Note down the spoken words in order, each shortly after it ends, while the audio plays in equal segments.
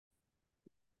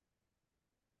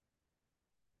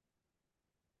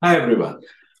Hi, everyone.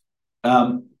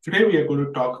 Today we are going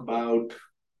to talk about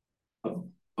a,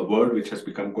 a word which has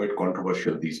become quite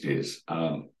controversial these days,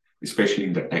 especially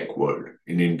in the tech world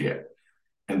in India.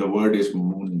 And the word is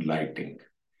moonlighting.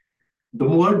 The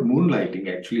word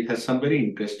moonlighting actually has some very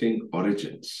interesting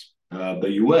origins. The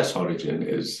US origin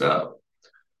is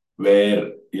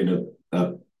where,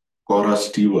 Cora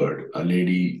Stewart, a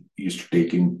lady, used to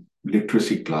take in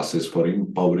literacy classes for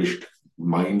impoverished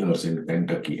miners in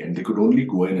Kentucky, and they could only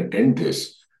go and attend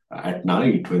this at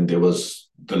night when there was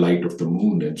the light of the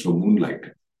moon, and so moonlight.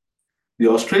 The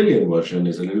Australian version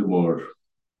is a little more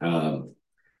um,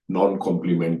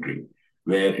 non-complimentary,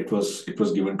 where it was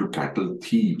given to cattle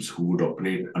thieves who would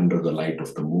operate under the light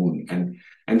of the moon,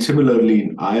 and similarly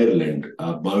in Ireland,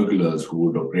 burglars who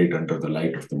would operate under the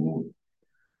light of the moon.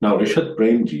 Now, Rishabh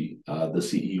Premji, the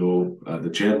CEO, the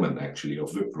chairman actually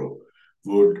of Wipro,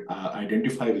 would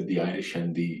identify with the Irish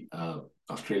and the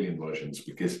Australian versions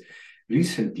because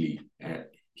recently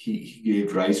he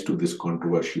gave rise to this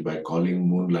controversy by calling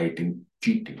moonlighting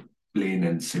cheating, plain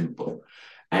and simple.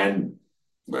 And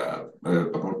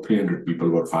about 300 people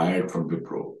were fired from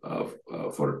Wipro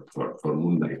for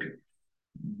moonlighting.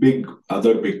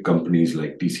 Other big companies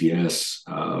like TCS,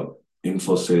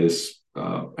 Infosys,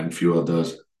 and few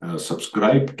others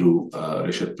subscribed to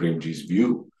Rishabh Premji's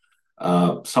view.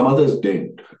 Some others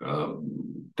didn't.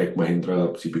 Tech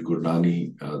Mahindra, CP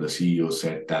Gurnani, the CEO,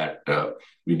 said that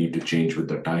we need to change with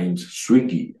the times.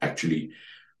 Swiggy actually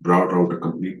brought out a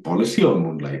complete policy on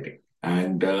moonlighting.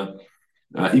 And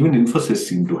even Infosys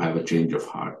seemed to have a change of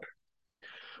heart.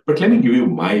 But let me give you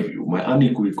my view, my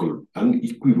unequivocal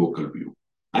view.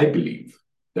 I believe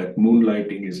that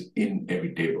moonlighting is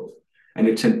inevitable and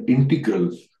it's an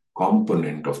integral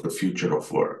component of the future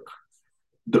of work.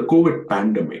 The COVID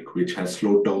pandemic, which has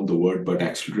slowed down the world but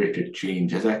accelerated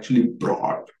change, has actually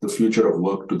brought the future of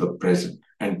work to the present.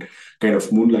 And kind of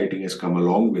moonlighting has come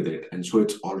along with it. And so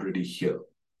it's already here.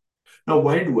 Now,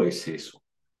 why do I say so?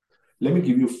 Let me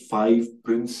give you five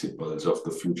principles of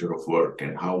the future of work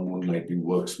and how moonlighting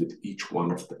works with each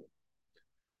one of them.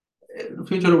 The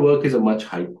future of work is a much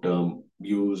hyped term,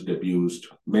 used, abused.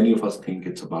 Many of us think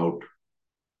it's about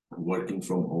working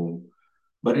from home,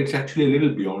 but it's actually a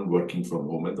little beyond working from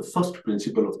home. And the first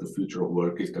principle of the future of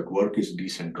work is that work is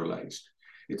decentralized.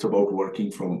 It's about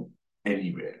working from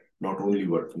anywhere, not only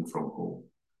working from home.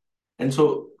 And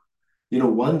so,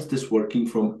 once this working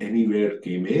from anywhere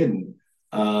came in,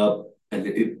 and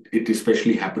it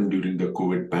especially happened during the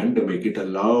COVID pandemic, it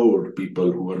allowed people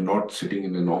who were not sitting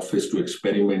in an office to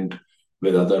experiment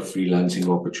with other freelancing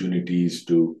opportunities,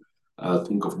 to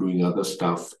think of doing other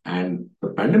stuff. And the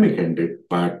pandemic ended,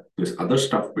 but this other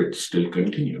stuff bit still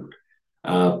continued.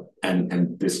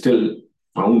 And they still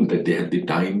found that they had the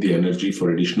time, the energy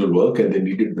for additional work, and they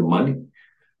needed the money.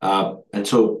 And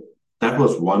so that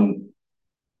was one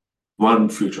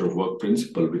future of work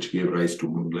principle which gave rise to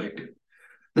moonlighting.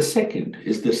 The second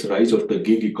is this rise of the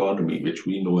gig economy, which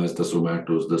we know as the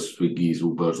Zomatos, the Swiggies,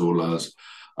 Ubers, Olas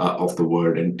of the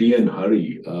world. And T.N.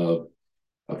 Hurry,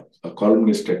 a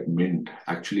columnist at Mint,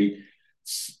 actually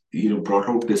brought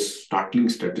out this startling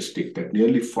statistic that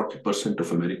nearly 40%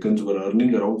 of Americans were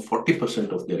earning around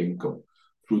 40% of their income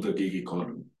through the gig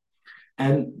economy.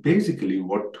 And basically,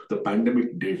 what the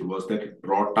pandemic did was that it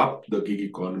brought up the gig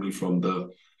economy from the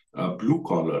blue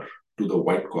collar to the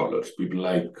white collars, people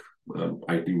like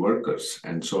IT workers.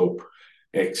 And so,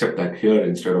 except that here,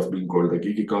 instead of being called the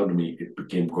gig economy, it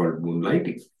became called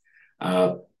moonlighting.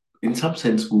 Uh, in some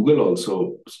sense, Google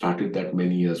also started that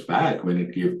many years back when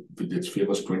it gave with its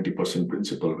famous 20%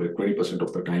 principle, where 20%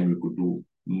 of the time you could do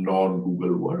non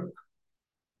Google work.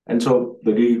 And so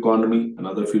the gig economy,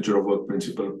 another future of work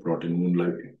principle, brought in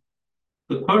moonlighting.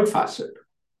 The third facet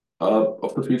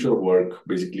of the future of work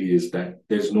basically is that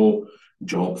there's no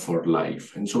job for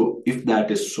life. And so, if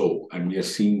that is so, and we are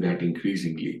seeing that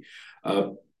increasingly, uh,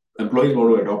 employees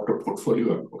want to adopt a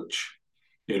portfolio approach,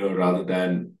 rather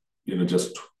than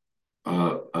just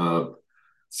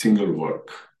single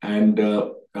work, and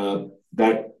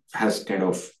that has kind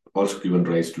of also given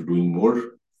rise to doing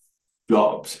more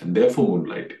jobs and therefore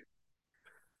moonlighting.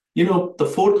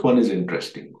 The fourth one is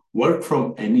interesting. Work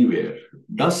from anywhere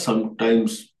does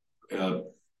sometimes uh,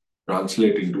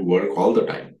 translate into work all the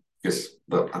time, because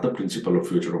the other principle of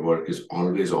future of work is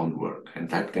always on work, and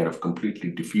that kind of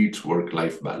completely defeats work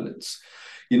life balance.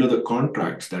 The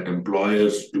contracts that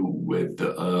employers do with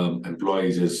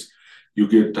employees is you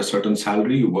get a certain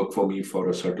salary, you work for me for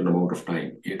a certain amount of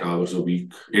time, 8 hours a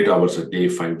week, 8 hours a day,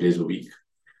 5 days a week.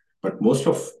 But most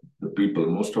of the people,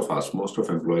 most of us, most of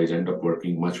employees end up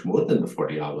working much more than the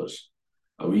 40 hours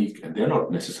a week, and they're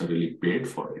not necessarily paid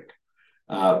for it.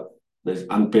 Uh, There's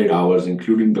unpaid hours,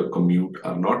 including the commute,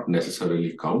 are not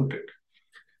necessarily counted.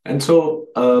 And so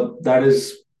that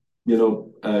is,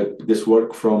 this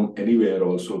work from anywhere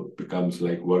also becomes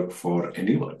like work for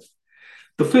anyone.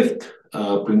 The fifth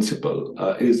principle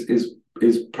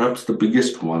is perhaps the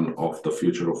biggest one of the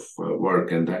future of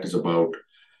work, and that is about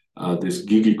this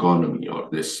gig economy or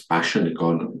this passion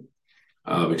economy,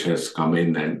 which has come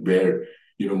in, and where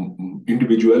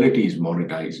individuality is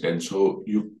monetized, and so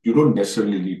you don't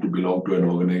necessarily need to belong to an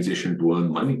organization to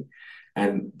earn money,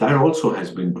 and that also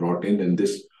has been brought in, and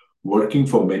this working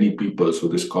for many people. So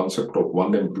this concept of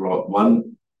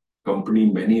one company,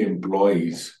 many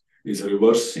employees is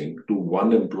reversing to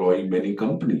one employee, many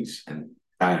companies, and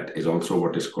that is also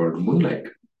what is called moonlight.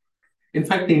 In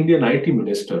fact, the Indian IT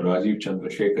minister, Rajiv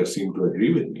Chandrasekhar, seemed to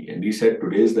agree with me. And he said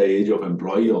today is the age of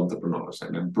employee entrepreneurs.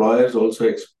 And employers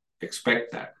also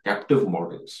expect that. Captive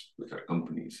models, which are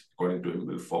companies, according to him,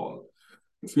 will fall.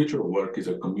 The future of work is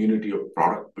a community of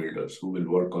product builders who will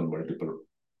work on multiple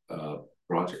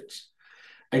projects.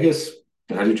 I guess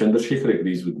Rajiv Chandrasekhar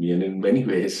agrees with me. And in many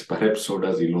ways, perhaps so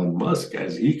does Elon Musk,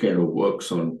 as he kind of works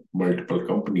on multiple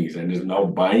companies and is now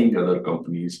buying other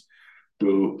companies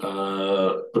to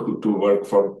work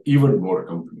for even more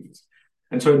companies.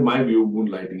 And so in my view,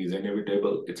 moonlighting is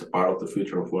inevitable. It's a part of the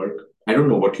future of work. I don't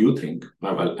know what you think.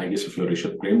 Well, I guess if you're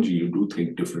Rishabh Premji, you do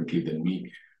think differently than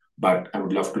me. But I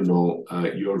would love to know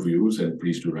your views, and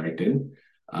please do write in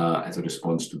as a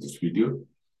response to this video.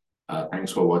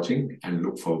 Thanks for watching, and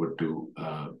look forward to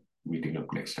meeting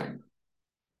up next time.